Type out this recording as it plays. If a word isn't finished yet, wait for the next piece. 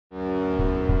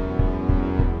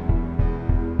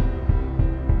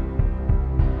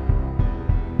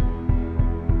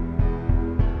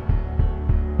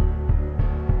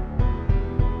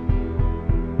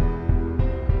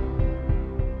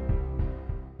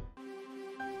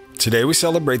Today we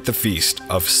celebrate the feast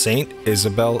of Saint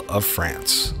Isabel of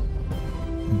France.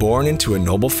 Born into a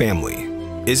noble family,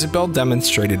 Isabel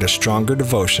demonstrated a stronger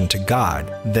devotion to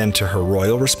God than to her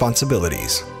royal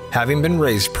responsibilities. Having been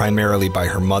raised primarily by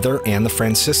her mother and the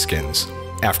Franciscans,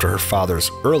 after her father's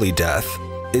early death,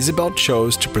 Isabel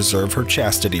chose to preserve her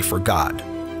chastity for God,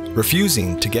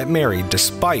 refusing to get married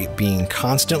despite being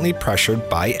constantly pressured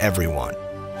by everyone.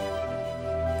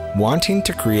 Wanting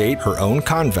to create her own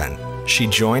convent, she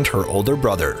joined her older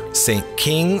brother, Saint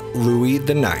King Louis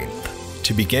IX,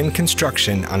 to begin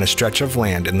construction on a stretch of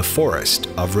land in the forest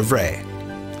of Rouvray,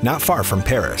 not far from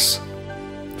Paris.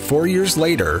 4 years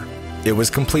later, it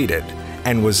was completed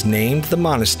and was named the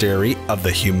Monastery of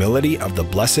the Humility of the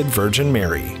Blessed Virgin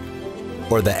Mary,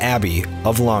 or the Abbey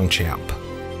of Longchamp.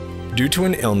 Due to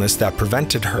an illness that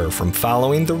prevented her from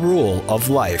following the rule of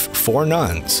life for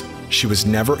nuns, she was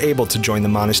never able to join the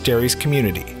monastery's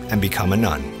community and become a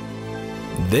nun.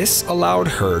 This allowed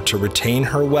her to retain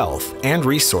her wealth and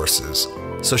resources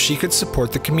so she could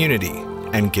support the community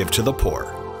and give to the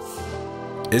poor.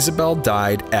 Isabel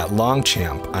died at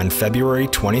Longchamp on February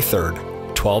 23,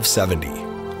 1270,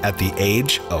 at the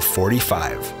age of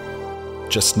 45.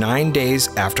 Just 9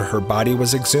 days after her body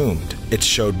was exhumed, it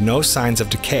showed no signs of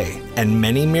decay, and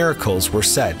many miracles were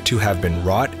said to have been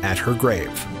wrought at her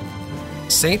grave.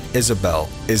 Saint Isabel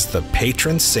is the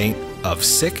patron saint of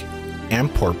sick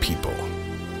and poor people.